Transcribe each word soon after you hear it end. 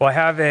Well, I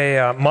have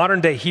a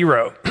modern-day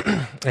hero,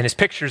 and his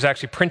picture is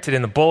actually printed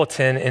in the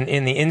bulletin and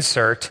in the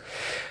insert.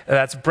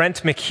 That's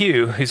Brent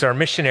McHugh, who's our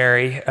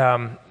missionary,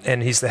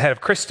 and he's the head of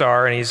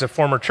Christar, and he's a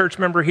former church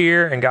member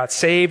here and got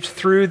saved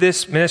through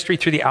this ministry,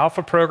 through the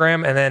Alpha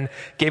program, and then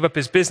gave up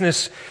his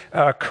business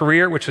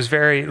career, which was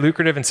very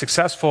lucrative and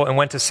successful, and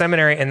went to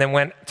seminary, and then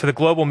went to the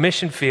global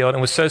mission field and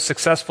was so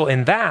successful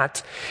in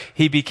that,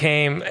 he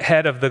became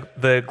head of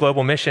the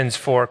global missions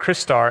for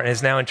Christar and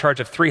is now in charge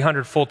of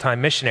 300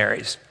 full-time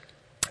missionaries.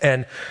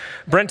 And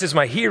Brent is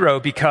my hero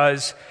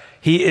because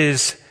he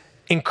is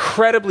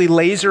incredibly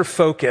laser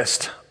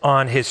focused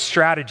on his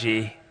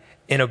strategy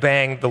in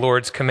obeying the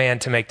Lord's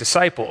command to make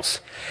disciples.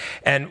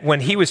 And when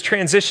he was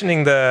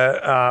transitioning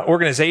the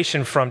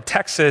organization from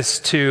Texas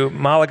to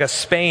Malaga,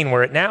 Spain,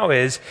 where it now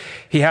is,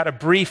 he had a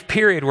brief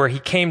period where he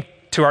came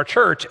to our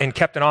church and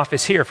kept an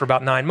office here for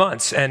about 9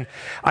 months. And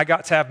I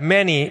got to have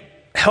many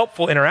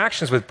helpful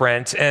interactions with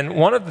Brent. And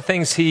one of the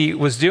things he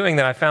was doing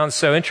that I found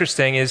so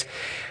interesting is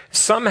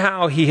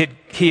somehow he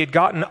had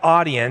gotten an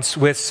audience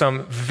with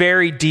some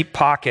very deep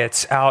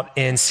pockets out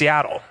in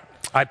Seattle.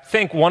 I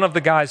think one of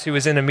the guys who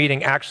was in a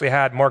meeting actually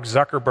had Mark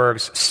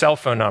Zuckerberg's cell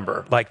phone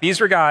number. Like,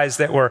 these were guys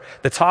that were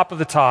the top of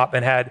the top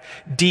and had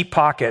deep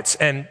pockets.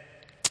 And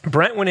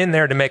Brent went in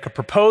there to make a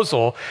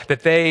proposal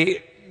that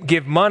they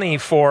give money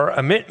for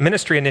a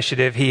ministry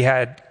initiative he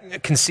had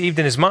conceived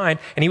in his mind,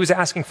 and he was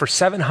asking for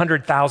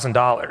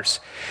 $700,000.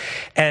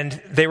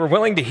 And they were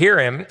willing to hear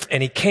him,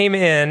 and he came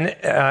in,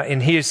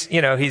 and he's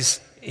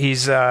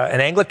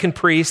an Anglican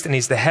priest, and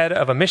he's the head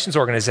of a missions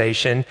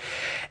organization,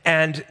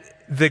 and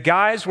the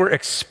guys were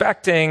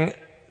expecting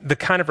the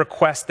kind of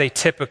request they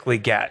typically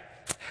get.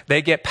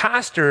 They get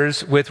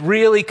pastors with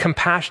really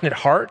compassionate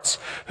hearts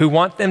who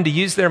want them to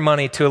use their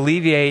money to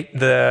alleviate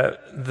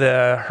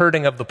the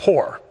hurting of the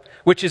poor,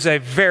 which is a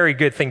very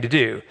good thing to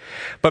do.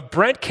 But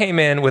Brent came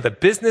in with a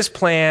business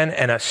plan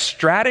and a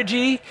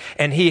strategy,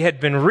 and he had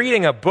been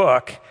reading a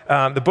book.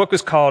 The book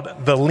was called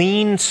The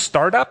Lean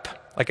Startup,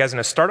 like as in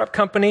a startup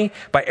company,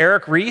 by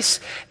Eric Ries,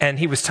 and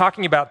he was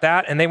talking about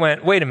that, and they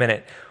went, wait a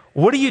minute,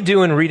 what are you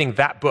doing reading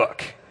that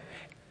book?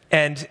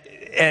 And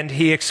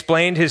he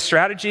explained his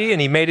strategy, and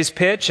he made his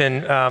pitch,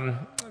 and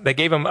they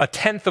gave him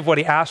 1/10 of what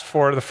he asked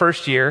for the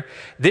first year.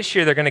 This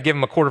year, they're going to give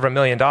him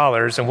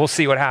 $250,000, and we'll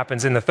see what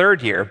happens in the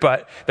third year.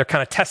 But they're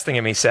kind of testing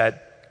him, he said.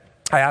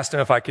 I asked him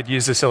if I could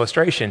use this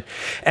illustration.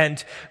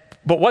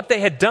 But what they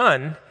had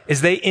done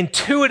is they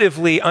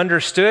intuitively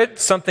understood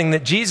something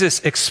that Jesus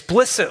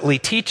explicitly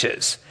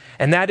teaches,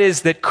 and that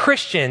is that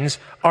Christians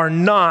are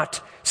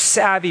not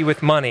savvy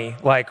with money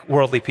like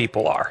worldly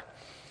people are.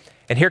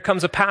 And here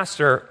comes a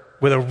pastor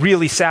with a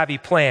really savvy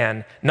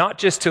plan, not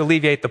just to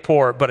alleviate the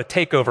poor, but a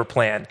takeover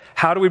plan.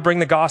 How do we bring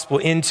the gospel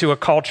into a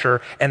culture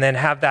and then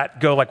have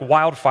that go like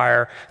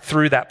wildfire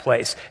through that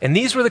place? And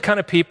these were the kind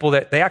of people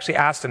that they actually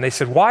asked him. They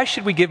said, why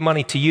should we give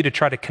money to you to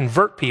try to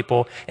convert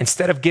people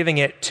instead of giving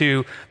it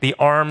to the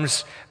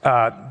arms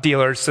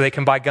dealers so they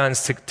can buy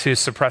guns to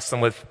suppress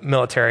them with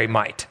military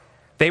might?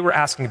 They were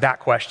asking that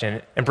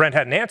question, and Brent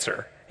had an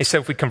answer. He said,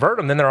 if we convert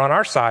them, then they're on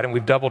our side, and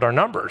we've doubled our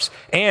numbers.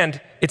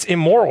 And it's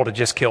immoral to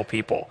just kill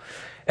people.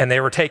 And they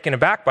were taken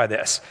aback by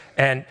this.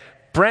 And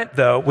Brent,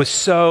 though, was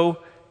so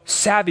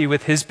savvy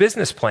with his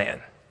business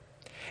plan.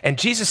 And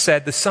Jesus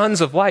said, the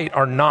sons of light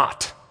are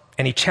not.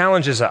 And he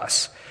challenges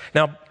us.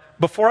 Now,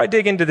 before I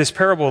dig into this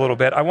parable a little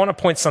bit, I want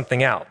to point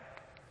something out.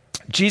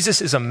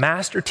 Jesus is a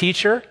master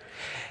teacher,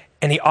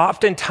 and he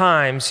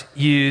oftentimes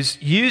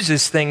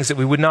uses things that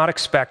we would not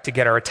expect to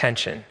get our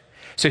attention.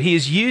 So he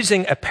is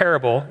using a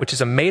parable, which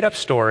is a made-up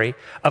story,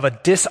 of a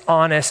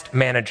dishonest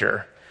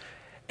manager.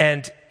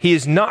 And he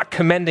is not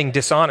commending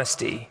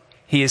dishonesty.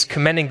 He is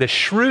commending the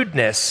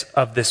shrewdness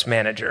of this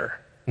manager,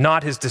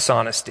 not his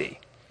dishonesty.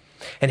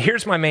 And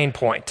here's my main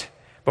point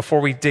before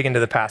we dig into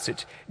the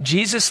passage.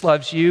 Jesus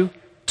loves you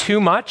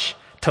too much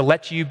to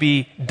let you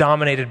be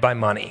dominated by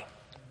money.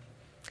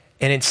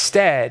 And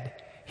instead,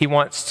 he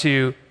wants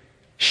to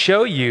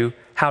show you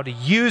how to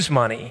use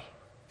money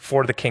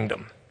for the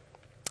kingdom.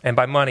 And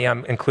by money,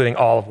 I'm including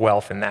all of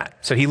wealth in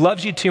that. So he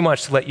loves you too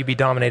much to let you be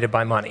dominated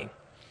by money.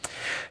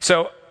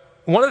 So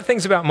one of the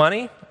things about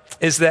money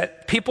is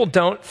that people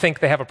don't think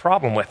they have a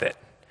problem with it.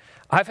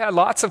 I've had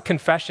lots of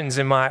confessions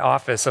in my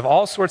office of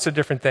all sorts of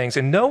different things,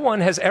 and no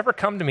one has ever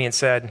come to me and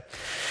said,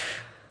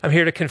 I'm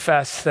here to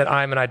confess that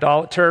I'm an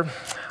idolater.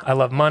 I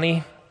love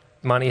money.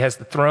 Money has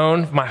the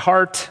throne of my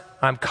heart.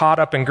 I'm caught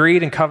up in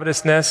greed and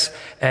covetousness,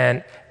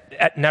 and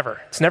it's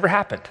never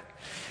happened.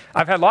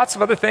 I've had lots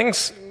of other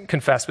things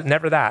confessed, but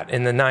never that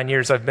in the 9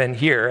 years I've been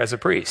here as a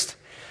priest.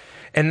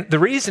 And the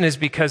reason is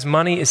because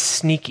money is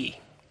sneaky.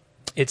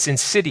 It's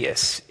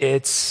insidious.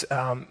 It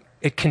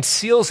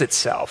conceals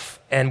itself,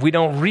 and we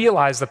don't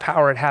realize the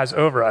power it has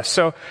over us.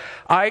 So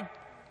I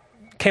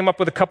came up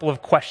with a couple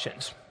of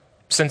questions.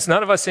 Since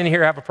none of us in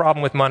here have a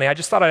problem with money, I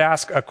just thought I'd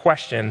ask a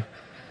question.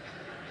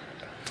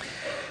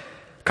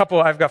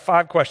 I've got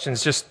 5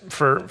 questions just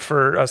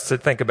for us to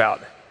think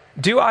about.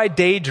 Do I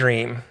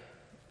daydream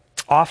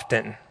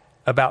often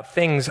about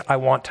things I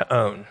want to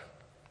own?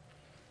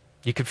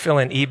 You could fill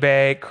in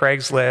eBay,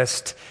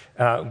 Craigslist,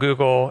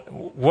 Google.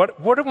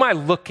 What am I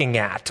looking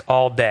at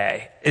all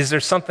day? Is there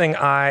something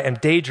I am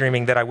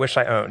daydreaming that I wish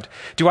I owned?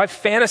 Do I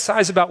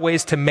fantasize about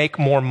ways to make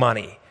more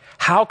money?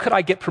 How could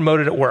I get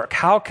promoted at work?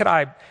 How could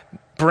I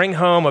bring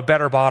home a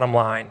better bottom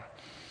line?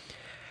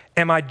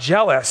 Am I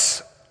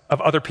jealous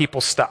of other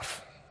people's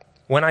stuff?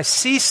 When I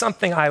see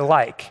something I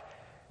like,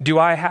 do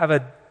I have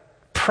a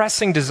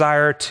pressing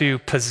desire to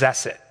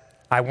possess it?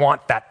 I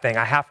want that thing.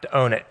 I have to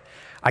own it.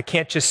 I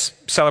can't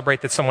just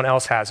celebrate that someone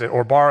else has it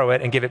or borrow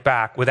it and give it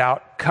back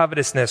without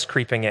covetousness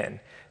creeping in.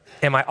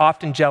 Am I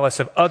often jealous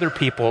of other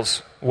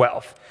people's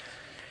wealth?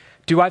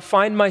 Do I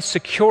find my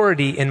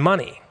security in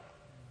money?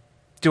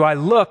 Do I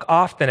look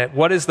often at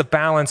what is the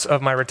balance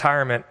of my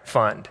retirement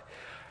fund?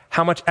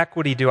 How much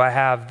equity do I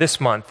have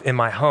this month in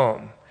my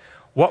home?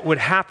 What would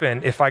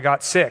happen if I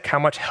got sick? How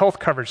much health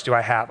coverage do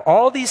I have?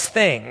 All these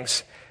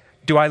things,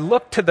 do I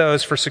look to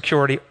those for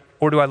security,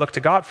 or do I look to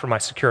God for my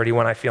security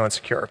when I feel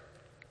insecure?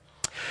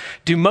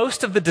 Do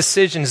most of the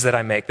decisions that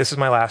I make, this is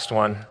my last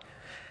one,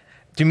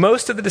 do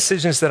most of the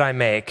decisions that I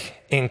make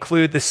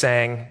include the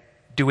saying,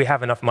 do we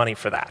have enough money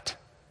for that?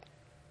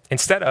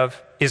 Instead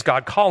of, is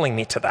God calling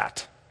me to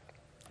that?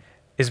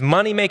 Is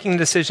money making the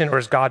decision, or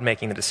is God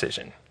making the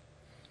decision?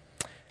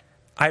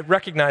 I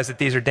recognize that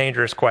these are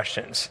dangerous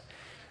questions.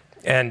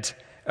 And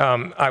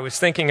I was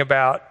thinking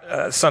about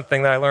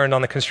something that I learned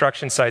on the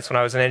construction sites when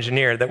I was an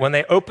engineer, that when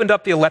they opened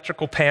up the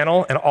electrical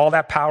panel and all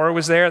that power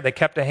was there, they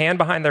kept a hand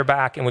behind their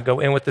back and would go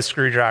in with the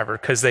screwdriver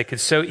because they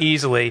could so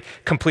easily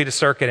complete a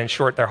circuit and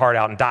short their heart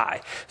out and die.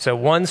 So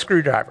one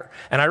screwdriver.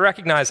 And I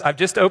recognize I've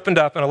just opened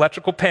up an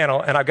electrical panel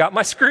and I've got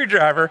my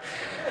screwdriver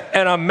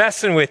and I'm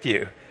messing with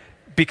you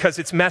because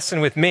it's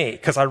messing with me.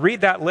 Because I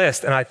read that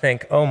list and I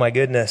think, oh my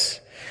goodness.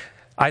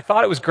 I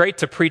thought it was great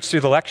to preach through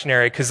the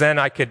lectionary because then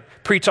I could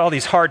preach all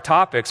these hard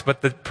topics,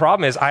 but the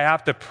problem is I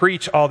have to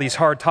preach all these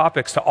hard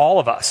topics to all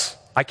of us.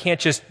 I can't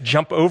just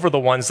jump over the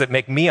ones that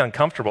make me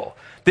uncomfortable.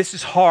 This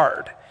is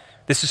hard.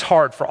 This is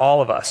hard for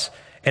all of us,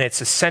 and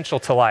it's essential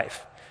to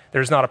life.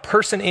 There's not a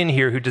person in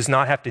here who does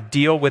not have to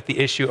deal with the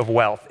issue of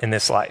wealth in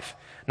this life.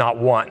 Not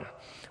one.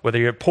 Whether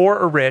you're poor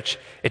or rich,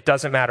 it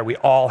doesn't matter. We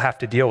all have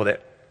to deal with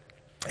it.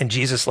 And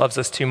Jesus loves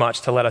us too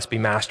much to let us be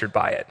mastered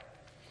by it.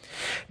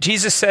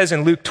 Jesus says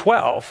in Luke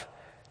 12,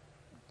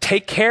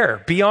 take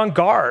care, be on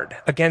guard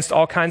against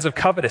all kinds of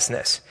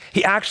covetousness.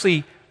 He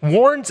actually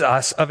warns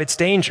us of its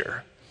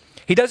danger.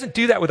 He doesn't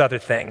do that with other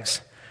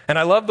things. And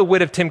I love the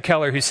wit of Tim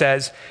Keller, who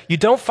says, you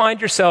don't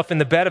find yourself in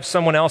the bed of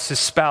someone else's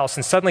spouse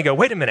and suddenly go,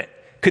 wait a minute,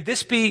 could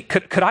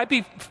I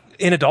be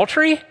in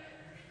adultery?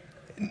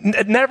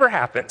 It never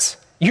happens.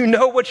 You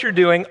know what you're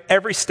doing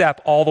every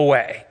step all the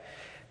way,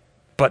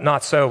 but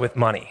not so with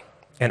money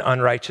and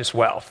unrighteous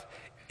wealth.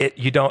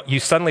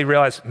 You suddenly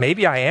realize,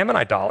 maybe I am an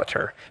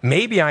idolater.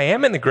 Maybe I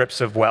am in the grips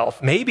of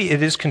wealth. Maybe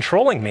it is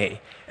controlling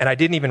me, and I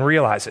didn't even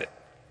realize it.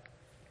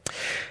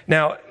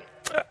 Now,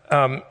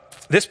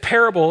 this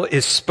parable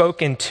is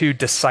spoken to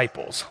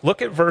disciples.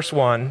 Look at verse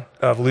 1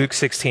 of Luke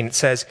 16. It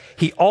says,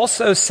 he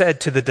also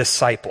said to the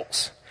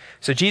disciples.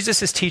 So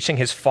Jesus is teaching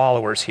his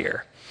followers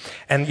here.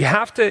 And you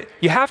have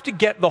to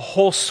get the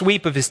whole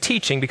sweep of his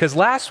teaching, because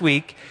last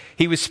week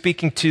he was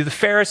speaking to the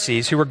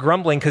Pharisees who were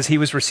grumbling because he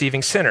was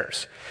receiving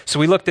sinners. So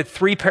we looked at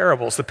three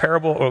parables.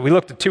 We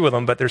looked at two of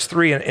them, but there's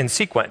three in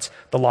sequence.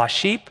 The lost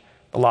sheep,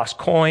 the lost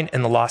coin,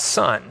 and the lost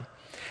son.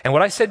 And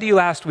what I said to you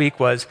last week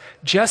was,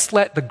 just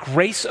let the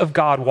grace of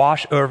God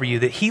wash over you,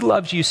 that he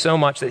loves you so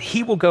much that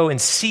he will go and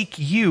seek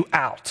you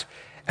out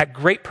at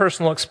great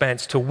personal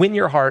expense to win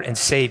your heart and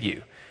save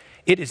you.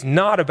 It is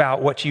not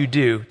about what you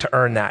do to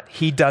earn that.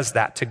 He does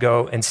that to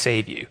go and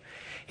save you.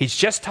 He's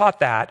just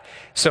taught that.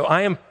 So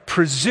I am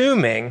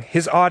presuming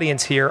his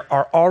audience here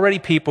are already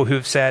people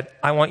who've said,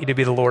 I want you to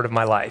be the Lord of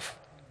my life.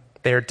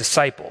 They're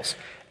disciples.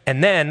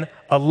 And then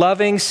a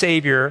loving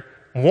Savior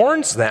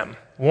warns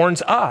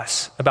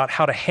us about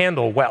how to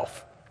handle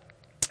wealth.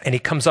 And he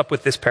comes up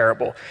with this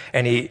parable.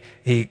 And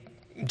he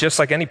just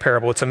like any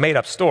parable, it's a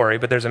made-up story,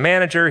 but there's a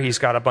manager, he's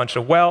got a bunch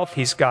of wealth,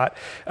 he's got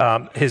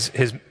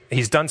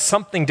he's done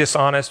something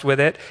dishonest with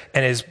it,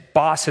 and his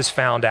boss has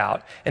found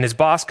out. And his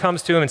boss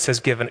comes to him and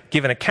says, give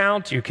an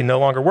account, you can no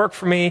longer work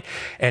for me.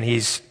 And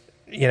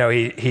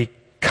he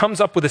comes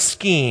up with a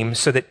scheme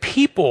so that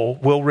people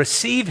will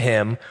receive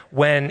him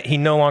when he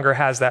no longer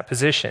has that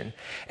position.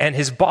 And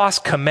his boss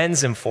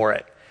commends him for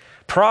it.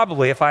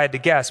 Probably, if I had to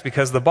guess,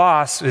 because the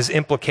boss is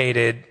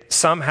implicated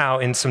somehow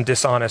in some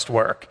dishonest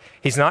work.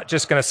 He's not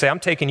just going to say, I'm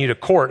taking you to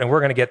court and we're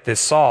going to get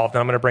this solved, and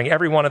I'm going to bring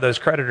every one of those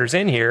creditors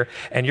in here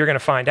and you're going to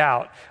find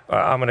out,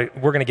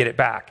 we're going to get it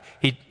back.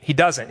 He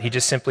doesn't. He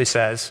just simply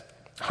says,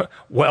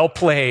 well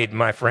played,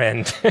 my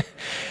friend.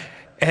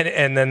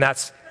 and then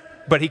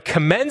but he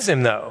commends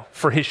him, though,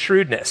 for his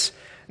shrewdness.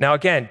 Now,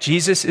 again,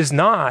 Jesus is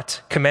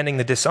not commending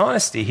the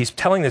dishonesty. He's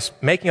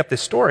making up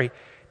this story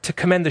to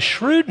commend the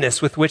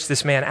shrewdness with which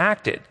this man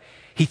acted.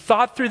 He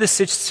thought through the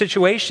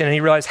situation and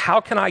he realized,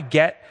 how can I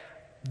get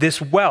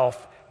this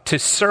wealth to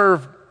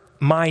serve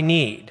my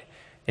need?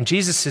 And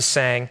Jesus is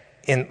saying,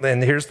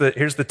 and here's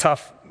the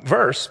tough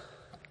verse,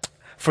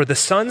 For the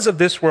sons of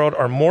this world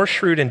are more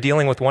shrewd in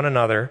dealing with one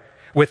another,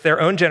 with their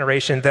own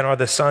generation, than are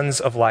the sons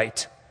of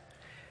light.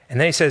 And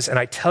then he says, and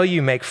I tell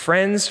you, make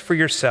friends for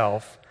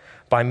yourself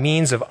by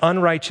means of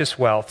unrighteous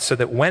wealth, so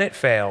that when it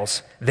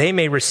fails, they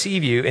may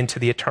receive you into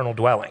the eternal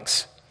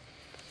dwellings.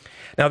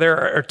 Now,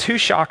 there are two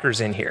shockers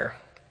in here.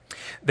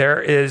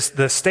 There is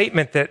the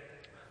statement that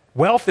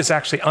wealth is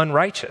actually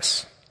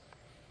unrighteous.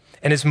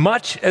 And as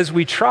much as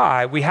we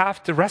try, we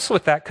have to wrestle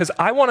with that, because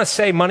I want to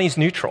say money's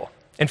neutral.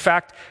 In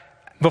fact,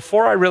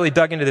 before I really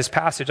dug into this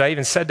passage, I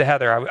even said to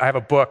Heather, I have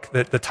a book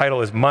that the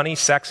title is Money,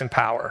 Sex, and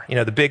Power. You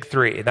know, the big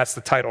three. That's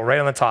the title right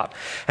on the top.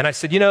 And I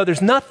said,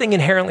 there's nothing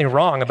inherently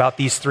wrong about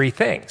these three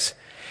things.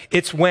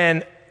 It's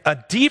when a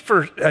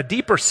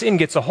deeper sin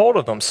gets a hold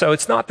of them. So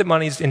it's not that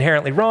money's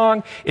inherently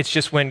wrong. It's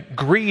just when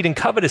greed and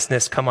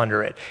covetousness come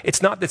under it.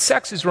 It's not that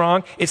sex is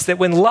wrong. It's that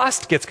when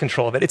lust gets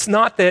control of it. It's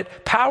not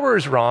that power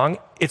is wrong.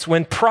 It's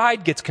when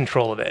pride gets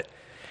control of it.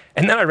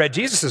 And then I read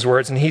Jesus'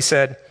 words, and he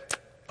said,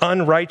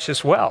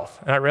 unrighteous wealth.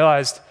 And I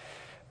realized,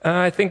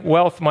 I think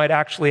wealth might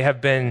actually have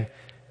been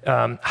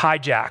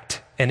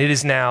hijacked, and it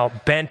is now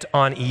bent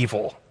on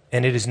evil,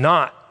 and it is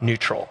not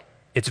neutral.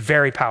 It's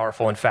very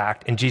powerful, in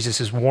fact, and Jesus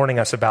is warning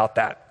us about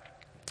that.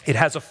 It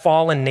has a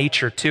fallen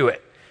nature to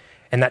it,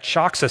 and that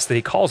shocks us that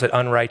he calls it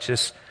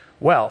unrighteous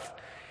wealth.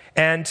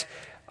 And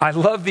I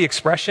love the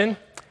expression,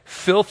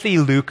 filthy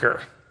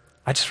lucre.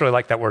 I just really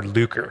like that word,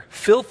 lucre.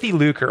 Filthy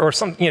lucre, or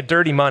some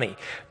dirty money.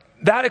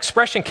 That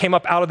expression came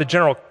up out of the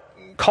general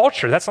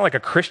culture. That's not like a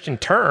Christian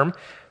term.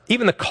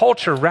 Even the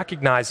culture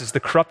recognizes the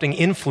corrupting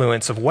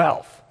influence of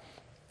wealth.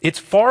 It's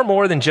far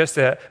more than just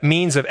a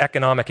means of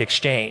economic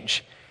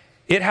exchange.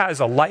 It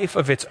has a life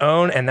of its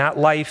own, and that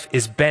life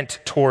is bent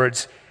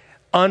towards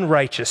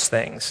unrighteous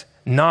things,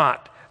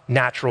 not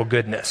natural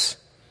goodness.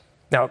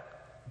 Now,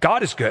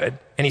 God is good,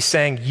 and he's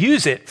saying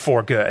use it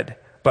for good,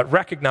 but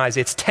recognize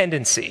its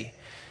tendency.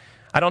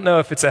 I don't know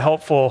if it's a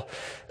helpful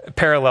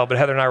parallel, but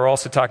Heather and I were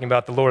also talking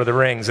about the Lord of the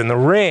Rings, and the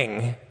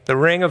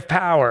ring of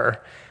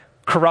power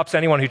corrupts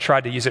anyone who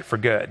tried to use it for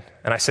good.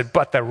 And I said,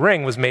 but the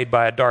ring was made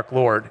by a dark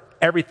lord.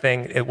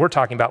 Everything we're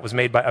talking about was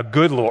made by a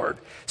good Lord.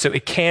 So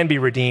it can be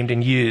redeemed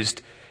and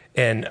used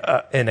in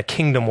a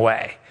kingdom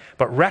way.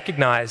 But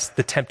recognize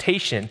the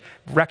temptation,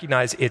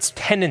 recognize its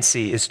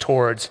tendency is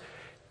towards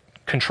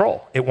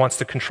control. It wants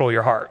to control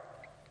your heart.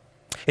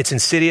 It's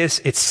insidious,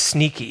 it's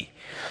sneaky.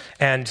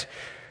 And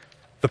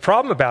the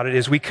problem about it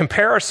is we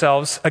compare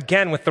ourselves,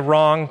 again, with the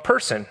wrong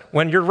person.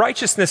 When your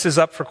righteousness is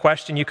up for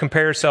question, you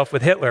compare yourself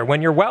with Hitler.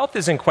 When your wealth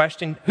is in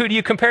question, who do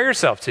you compare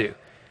yourself to?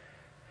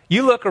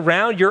 You look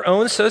around your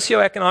own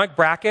socioeconomic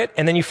bracket,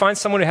 and then you find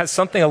someone who has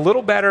something a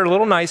little better, a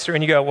little nicer,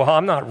 and you go, well,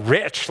 I'm not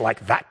rich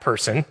like that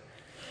person.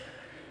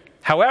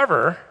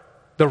 However,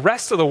 the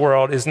rest of the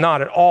world is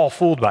not at all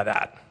fooled by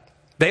that.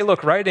 They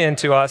look right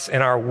into us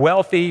in our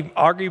wealthy,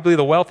 arguably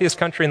the wealthiest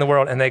country in the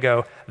world, and they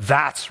go,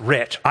 that's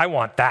rich. I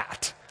want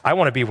that. I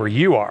want to be where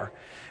you are.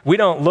 We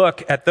don't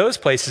look at those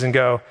places and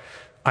go,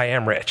 I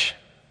am rich.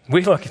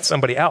 We look at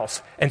somebody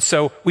else. And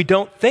so we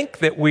don't think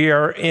that we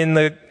are in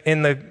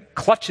the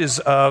clutches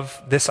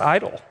of this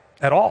idol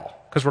at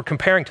all, because we're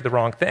comparing to the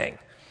wrong thing.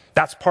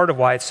 That's part of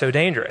why it's so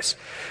dangerous.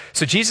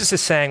 So Jesus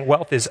is saying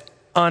wealth is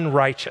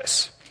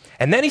unrighteous.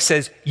 And then he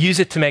says, use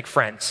it to make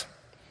friends.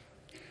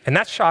 And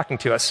that's shocking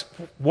to us.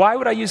 Why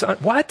would I use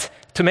what?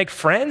 To make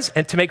friends?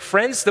 And to make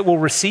friends that will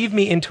receive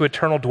me into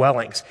eternal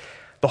dwellings.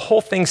 The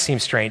whole thing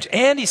seems strange.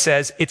 And he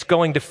says it's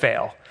going to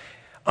fail.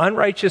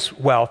 Unrighteous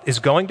wealth is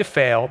going to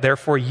fail.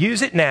 Therefore,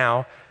 use it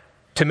now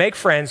to make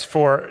friends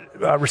for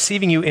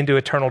receiving you into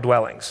eternal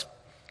dwellings.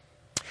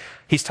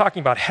 He's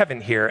talking about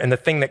heaven here and the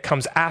thing that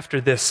comes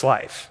after this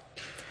life.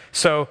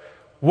 So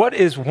what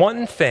is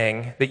one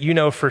thing that you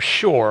know for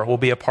sure will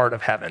be a part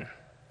of heaven?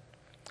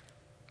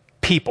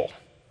 People.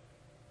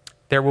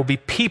 There will be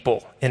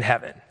people in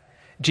heaven.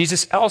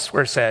 Jesus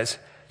elsewhere says,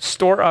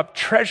 store up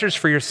treasures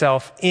for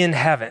yourself in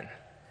heaven.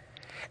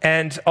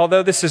 And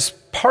although this is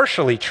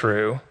partially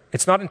true,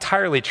 it's not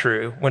entirely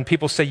true when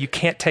people say you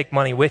can't take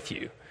money with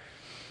you.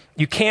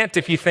 You can't,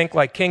 if you think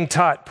like King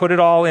Tut, put it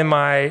all in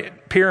my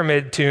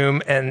pyramid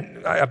tomb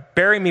and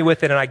bury me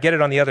with it and I get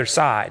it on the other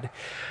side.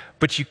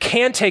 But you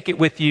can take it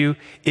with you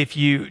if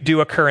you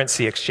do a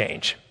currency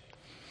exchange.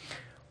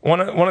 One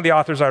of the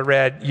authors I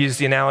read used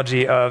the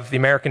analogy of the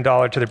American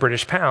dollar to the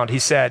British pound. He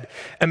said,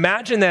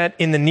 imagine that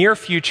in the near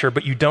future,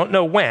 but you don't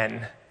know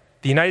when,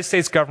 the United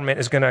States government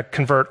is going to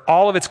convert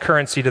all of its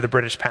currency to the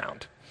British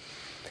pound.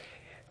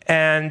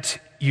 And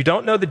you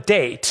don't know the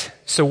date,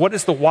 so what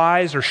is the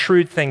wise or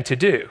shrewd thing to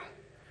do?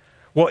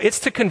 Well, it's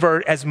to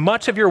convert as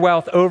much of your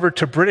wealth over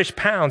to British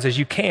pounds as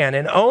you can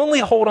and only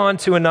hold on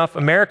to enough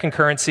American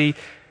currency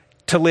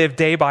to live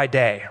day by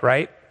day,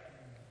 right?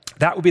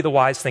 That would be the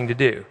wise thing to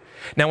do.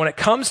 Now, when it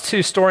comes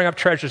to storing up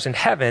treasures in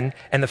heaven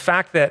and the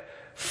fact that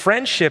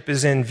friendship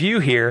is in view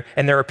here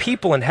and there are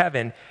people in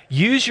heaven,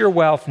 use your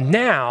wealth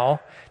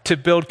now to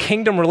build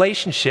kingdom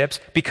relationships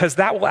because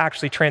that will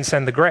actually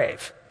transcend the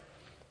grave.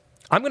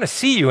 I'm going to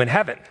see you in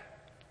heaven.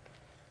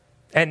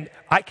 And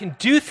I can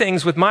do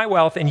things with my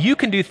wealth, and you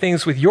can do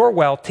things with your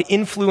wealth to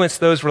influence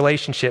those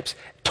relationships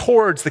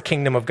towards the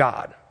kingdom of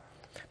God.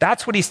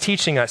 That's what he's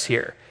teaching us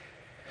here.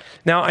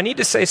 Now, I need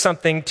to say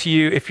something to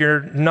you if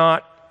you're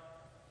not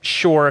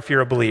sure if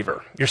you're a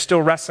believer. You're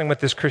still wrestling with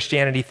this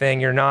Christianity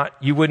thing.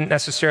 You wouldn't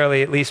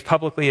necessarily, at least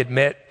publicly,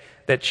 admit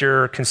that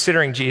you're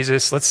considering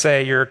Jesus. Let's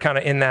say you're kind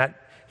of in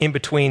that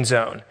in-between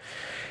zone.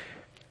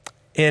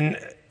 In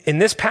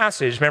this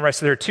passage, remember I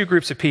said there are two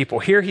groups of people.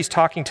 Here he's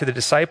talking to the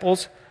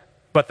disciples,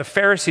 but the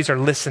Pharisees are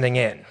listening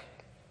in.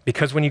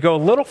 Because when you go a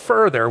little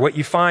further, what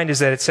you find is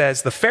that it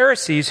says, the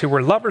Pharisees who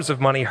were lovers of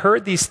money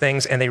heard these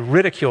things and they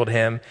ridiculed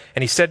him.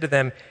 And he said to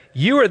them,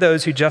 you are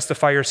those who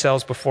justify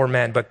yourselves before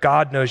men, but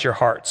God knows your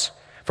hearts.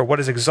 For what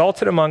is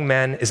exalted among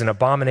men is an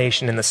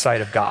abomination in the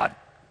sight of God.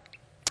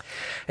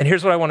 And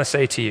here's what I want to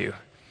say to you.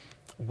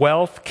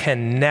 Wealth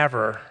can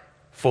never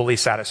fully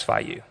satisfy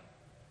you.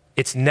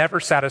 It's never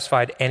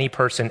satisfied any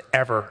person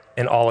ever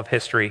in all of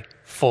history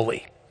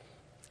fully.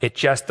 It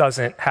just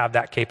doesn't have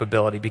that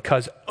capability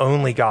because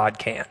only God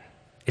can.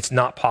 It's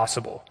not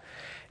possible.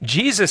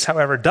 Jesus,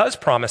 however, does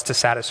promise to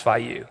satisfy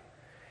you.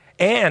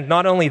 And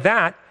not only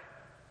that,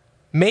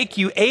 make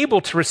you able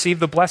to receive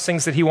the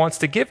blessings that he wants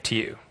to give to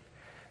you.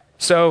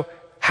 So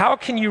how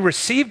can you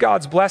receive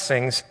God's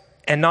blessings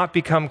and not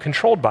become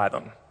controlled by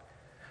them?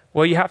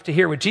 Well, you have to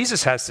hear what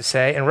Jesus has to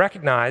say and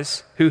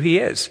recognize who he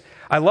is.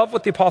 I love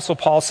what the Apostle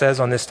Paul says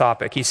on this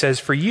topic. He says,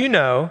 for you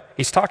know,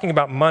 he's talking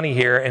about money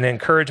here and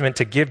encouragement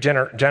to give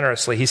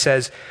generously. He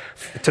says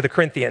to the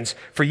Corinthians,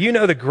 for you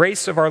know the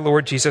grace of our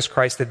Lord Jesus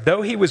Christ, that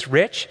though he was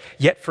rich,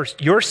 yet for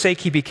your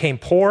sake he became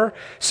poor,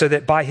 so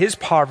that by his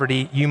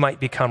poverty you might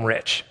become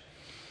rich.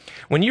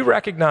 When you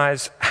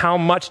recognize how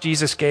much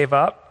Jesus gave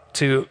up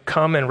to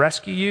come and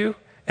rescue you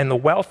and the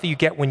wealth that you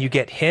get when you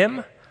get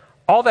him,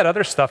 all that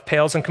other stuff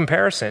pales in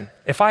comparison.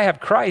 If I have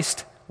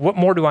Christ, what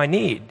more do I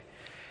need?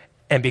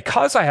 And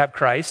because I have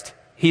Christ,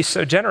 he's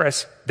so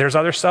generous, there's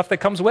other stuff that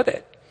comes with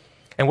it.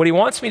 And what he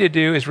wants me to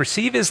do is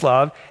receive his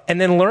love and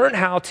then learn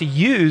how to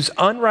use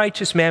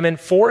unrighteous mammon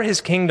for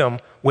his kingdom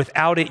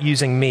without it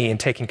using me and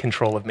taking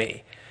control of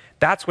me.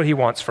 That's what he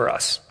wants for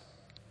us.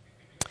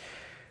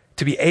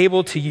 To be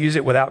able to use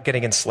it without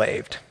getting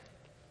enslaved.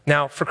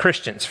 Now, for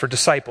Christians, for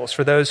disciples,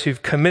 for those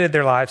who've committed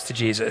their lives to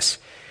Jesus,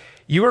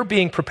 you are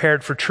being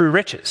prepared for true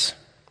riches.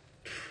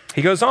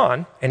 He goes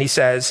on and he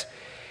says,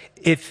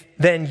 if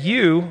then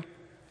you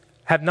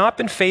have not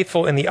been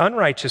faithful in the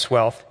unrighteous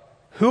wealth,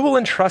 who will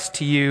entrust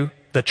to you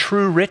the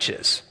true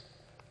riches?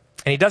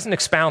 And he doesn't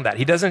expound that.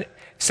 He doesn't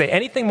say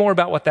anything more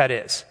about what that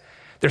is.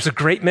 There's a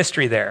great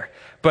mystery there.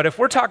 But if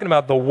we're talking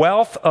about the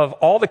wealth of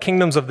all the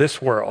kingdoms of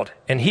this world,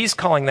 and he's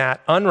calling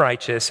that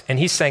unrighteous, and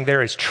he's saying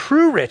there is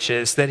true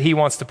riches that he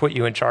wants to put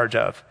you in charge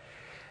of,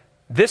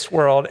 this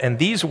world and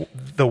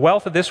the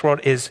wealth of this world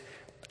is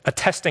a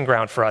testing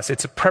ground for us.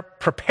 It's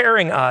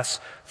preparing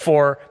us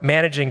for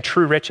managing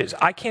true riches.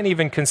 I can't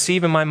even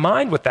conceive in my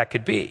mind what that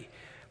could be,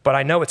 but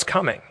I know it's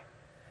coming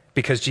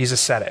because Jesus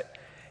said it.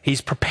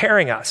 He's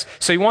preparing us.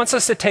 So he wants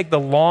us to take the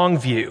long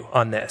view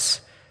on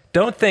this.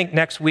 Don't think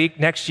next week,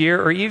 next year,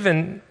 or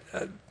even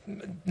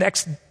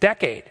next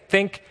decade.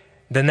 Think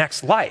the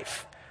next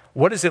life.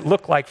 What does it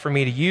look like for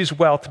me to use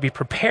wealth to be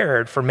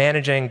prepared for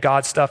managing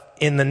God's stuff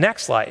in the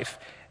next life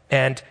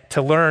and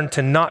to learn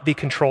to not be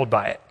controlled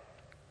by it?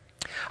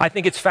 I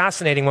think it's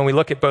fascinating when we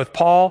look at both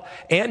Paul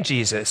and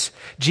Jesus.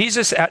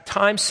 Jesus at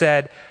times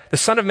said, the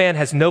Son of Man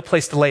has no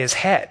place to lay his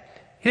head.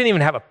 He didn't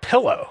even have a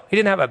pillow. He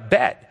didn't have a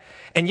bed.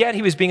 And yet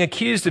he was being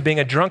accused of being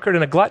a drunkard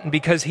and a glutton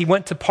because he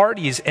went to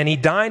parties and he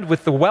dined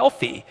with the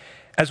wealthy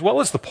as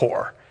well as the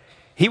poor.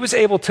 He was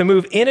able to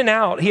move in and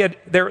out.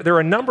 There were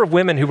a number of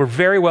women who were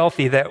very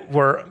wealthy that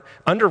were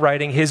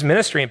underwriting his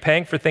ministry and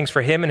paying for things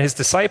for him and his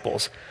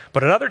disciples.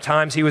 But at other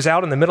times, he was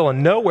out in the middle of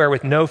nowhere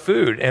with no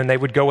food, and they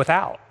would go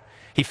without.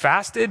 He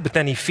fasted, but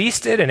then he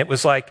feasted, and it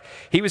was like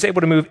he was able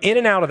to move in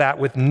and out of that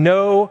with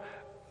no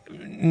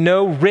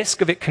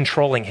risk of it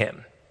controlling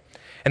him.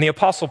 And the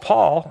Apostle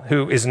Paul,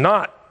 who is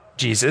not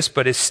Jesus,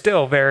 but is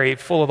still very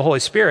full of the Holy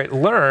Spirit,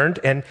 learned,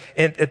 and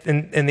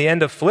in the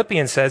end of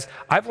Philippians says,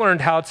 I've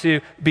learned how to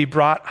be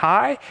brought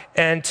high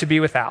and to be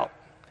without.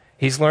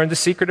 He's learned the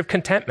secret of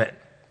contentment.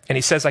 And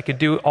he says, I could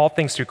do all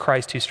things through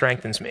Christ who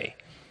strengthens me.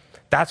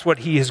 That's what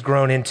he has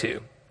grown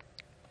into.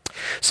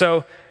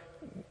 So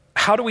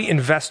how do we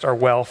invest our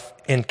wealth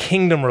in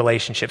kingdom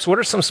relationships? What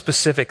are some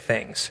specific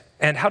things?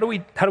 And how do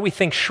we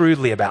think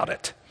shrewdly about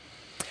it?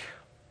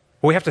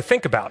 Well, we have to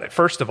think about it,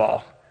 first of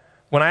all.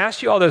 When I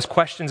asked you all those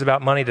questions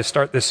about money to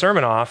start this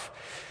sermon off,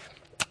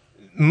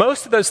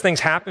 most of those things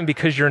happen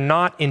because you're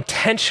not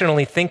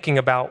intentionally thinking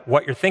about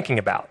what you're thinking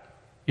about.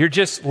 You're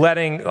just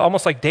letting,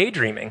 almost like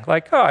daydreaming,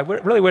 like, oh, I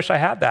really wish I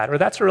had that, or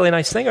that's a really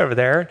nice thing over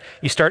there.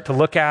 You start to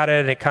look at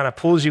it, and it kind of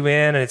pulls you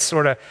in, and it's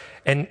sort of,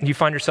 and you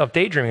find yourself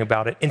daydreaming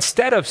about it.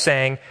 Instead of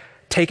saying,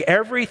 take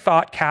every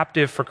thought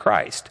captive for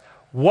Christ.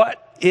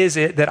 What is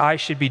it that I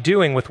should be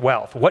doing with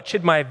wealth? What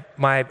should my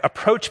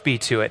approach be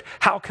to it?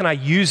 How can I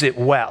use it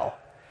well?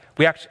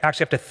 We actually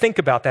have to think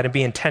about that and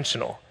be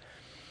intentional.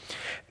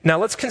 Now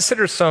let's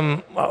consider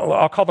some,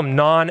 I'll call them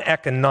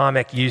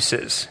non-economic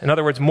uses. In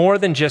other words, more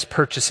than just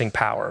purchasing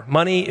power.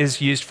 Money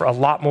is used for a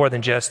lot more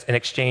than just an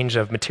exchange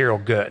of material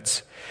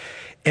goods.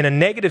 In a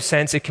negative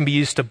sense, it can be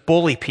used to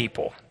bully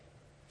people.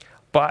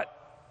 But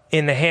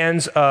in the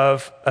hands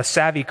of a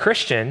savvy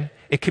Christian,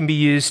 it can be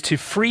used to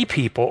free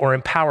people or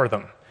empower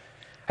them.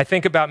 I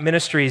think about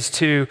ministries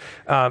to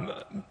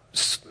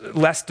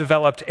less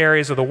developed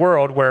areas of the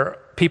world where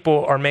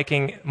people are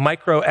making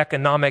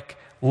microeconomic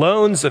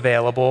loans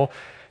available,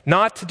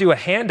 not to do a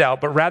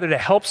handout, but rather to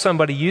help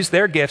somebody use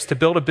their gifts to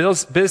build a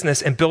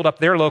business and build up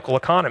their local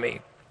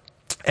economy.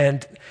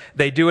 And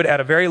they do it at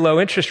a very low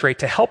interest rate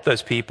to help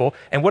those people.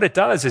 And what it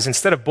does is,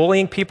 instead of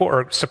bullying people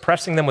or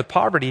suppressing them with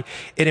poverty,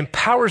 it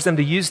empowers them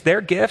to use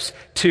their gifts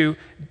to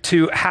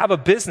have a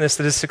business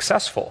that is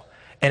successful.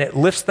 And it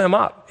lifts them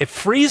up. It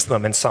frees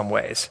them in some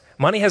ways.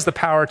 Money has the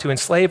power to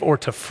enslave or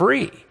to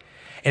free.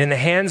 And in the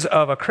hands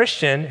of a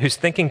Christian who's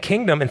thinking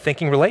kingdom and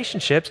thinking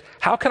relationships,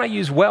 how can I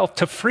use wealth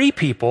to free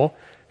people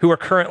who are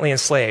currently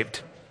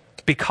enslaved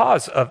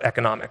because of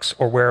economics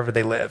or wherever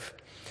they live?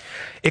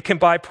 It can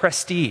buy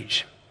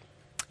prestige.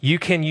 You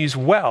can use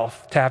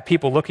wealth to have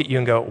people look at you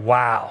and go,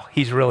 wow,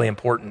 he's really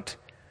important.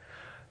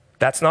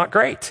 That's not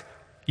great.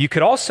 You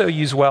could also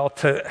use wealth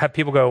to have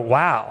people go,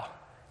 wow,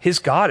 his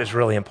God is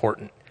really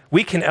important.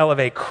 We can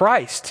elevate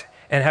Christ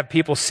and have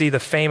people see the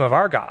fame of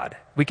our God.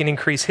 We can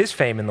increase his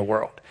fame in the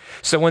world.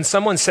 So when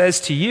someone says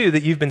to you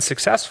that you've been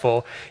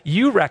successful,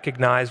 you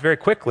recognize very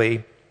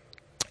quickly,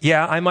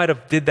 yeah, I might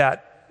have did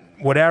that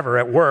whatever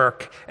at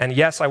work, and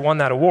yes, I won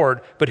that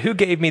award, but who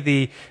gave me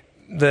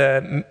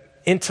the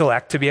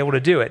intellect to be able to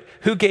do it?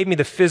 Who gave me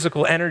the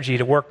physical energy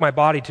to work my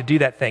body to do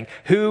that thing?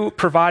 Who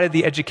provided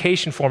the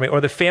education for me, or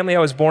the family I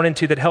was born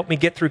into that helped me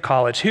get through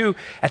college? Who,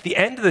 at the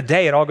end of the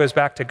day, it all goes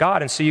back to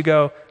God. And so you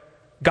go,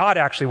 God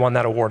actually won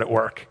that award at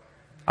work.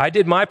 I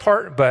did my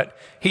part, but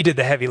he did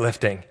the heavy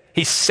lifting.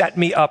 He set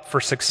me up for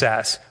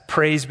success.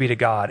 Praise be to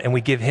God. And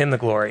we give him the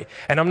glory.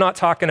 And I'm not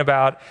talking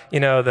about,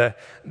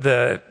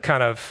 the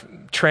kind of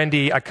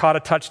trendy, I caught a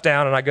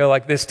touchdown and I go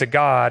like this to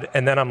God,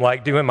 and then I'm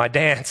like doing my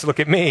dance, look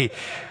at me.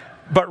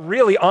 But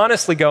really,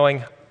 honestly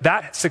going,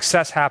 that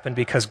success happened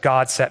because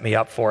God set me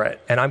up for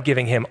it, and I'm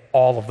giving him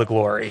all of the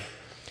glory.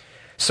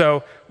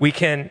 So we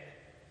can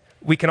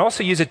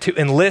also use it to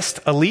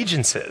enlist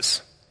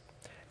allegiances.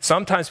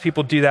 Sometimes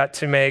people do that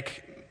to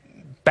make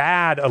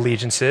bad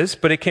allegiances,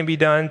 but it can be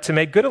done to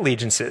make good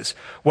allegiances.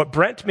 What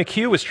Brent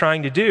McHugh was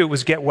trying to do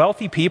was get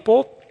wealthy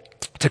people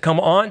to come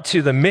on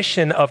to the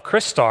mission of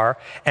Christar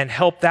and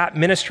help that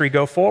ministry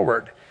go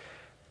forward.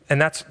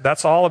 And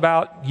that's all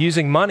about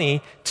using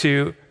money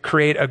to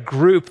create a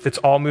group that's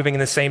all moving in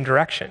the same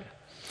direction.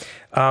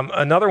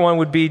 Another one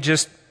would be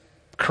just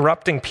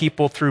corrupting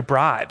people through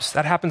bribes.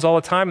 That happens all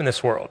the time in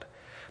this world.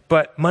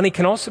 But money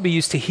can also be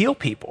used to heal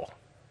people.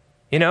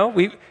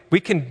 We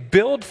can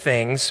build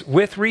things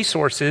with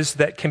resources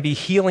that can be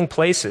healing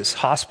places,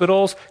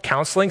 hospitals,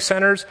 counseling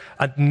centers,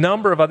 a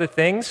number of other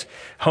things,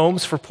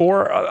 homes for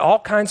poor, all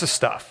kinds of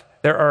stuff.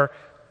 There are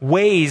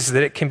ways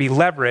that it can be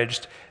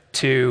leveraged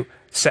to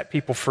set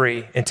people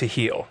free and to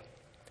heal.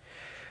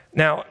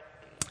 Now,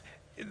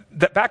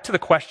 back to the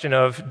question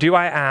of, do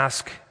I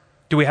ask,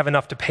 do we have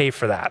enough to pay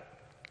for that?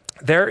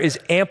 There is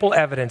ample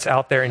evidence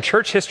out there in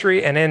church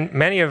history and in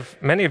many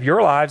of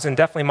your lives, and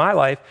definitely my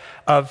life,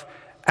 of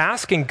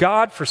asking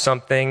God for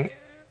something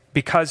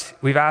because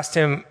we've asked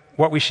him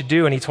what we should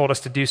do and he told us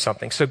to do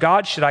something. So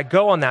God, should I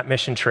go on that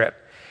mission trip?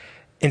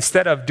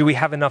 Instead of, do we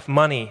have enough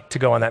money to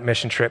go on that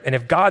mission trip? And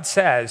if God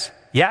says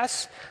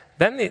yes,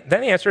 then the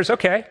answer is,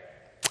 okay,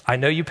 I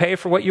know you pay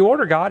for what you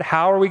order, God.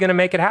 How are we going to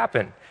make it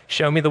happen?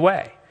 Show me the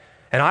way.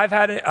 And I've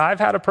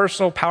had a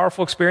personal,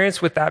 powerful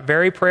experience with that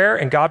very prayer,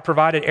 and God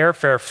provided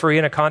airfare free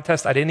in a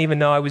contest I didn't even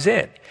know I was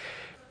in.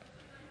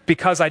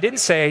 Because I didn't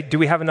say, do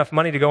we have enough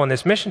money to go on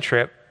this mission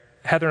trip?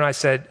 Heather and I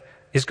said,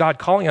 is God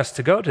calling us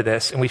to go to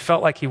this? And we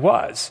felt like he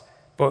was.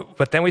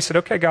 But then we said,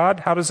 okay,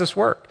 God, how does this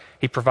work?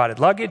 He provided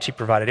luggage. He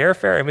provided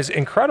airfare. It was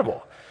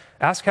incredible.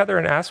 Ask Heather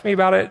and ask me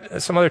about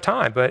it some other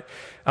time. But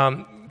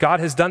God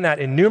has done that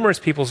in numerous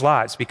people's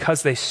lives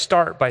because they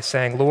start by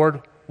saying,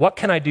 Lord, what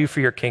can I do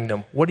for your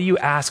kingdom? What are you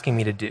asking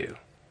me to do?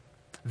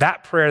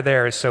 That prayer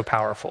there is so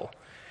powerful.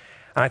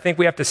 And I think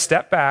we have to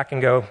step back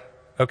and go,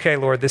 okay,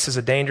 Lord, this is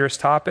a dangerous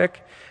topic.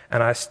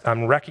 And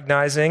I'm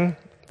recognizing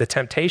the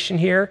temptation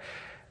here,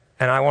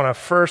 and I want to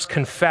first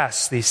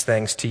confess these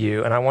things to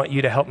you, and I want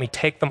you to help me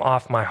take them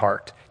off my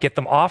heart, get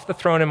them off the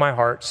throne in my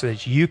heart so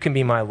that you can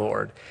be my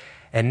Lord.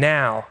 And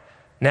now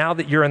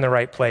that you're in the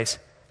right place,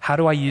 how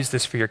do I use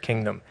this for your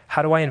kingdom?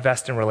 How do I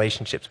invest in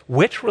relationships?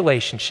 Which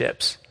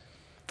relationships?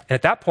 And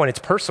at that point, it's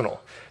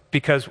personal,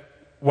 because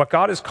what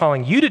God is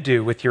calling you to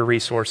do with your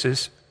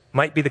resources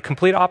might be the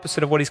complete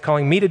opposite of what he's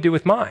calling me to do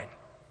with mine.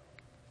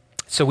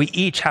 So we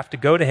each have to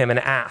go to him and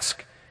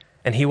ask,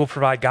 and he will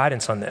provide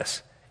guidance on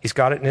this. He's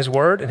got it in his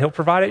word, and he'll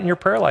provide it in your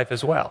prayer life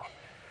as well.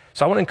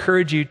 So I want to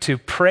encourage you to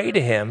pray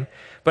to him,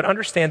 but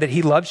understand that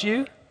he loves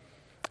you,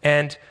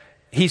 and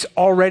he's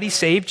already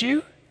saved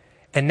you,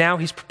 and now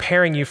he's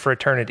preparing you for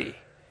eternity.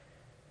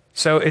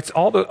 So it's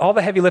all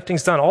the heavy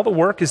lifting's done. All the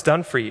work is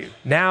done for you.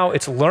 Now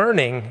it's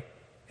learning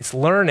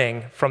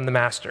from the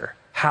master.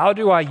 How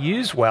do I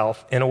use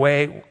wealth in a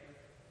way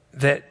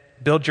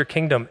that builds your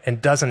kingdom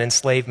and doesn't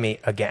enslave me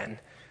again?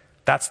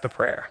 That's the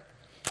prayer.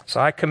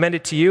 So I commend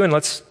it to you, and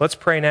let's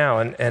pray now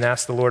and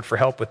ask the Lord for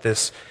help with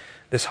this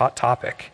hot topic.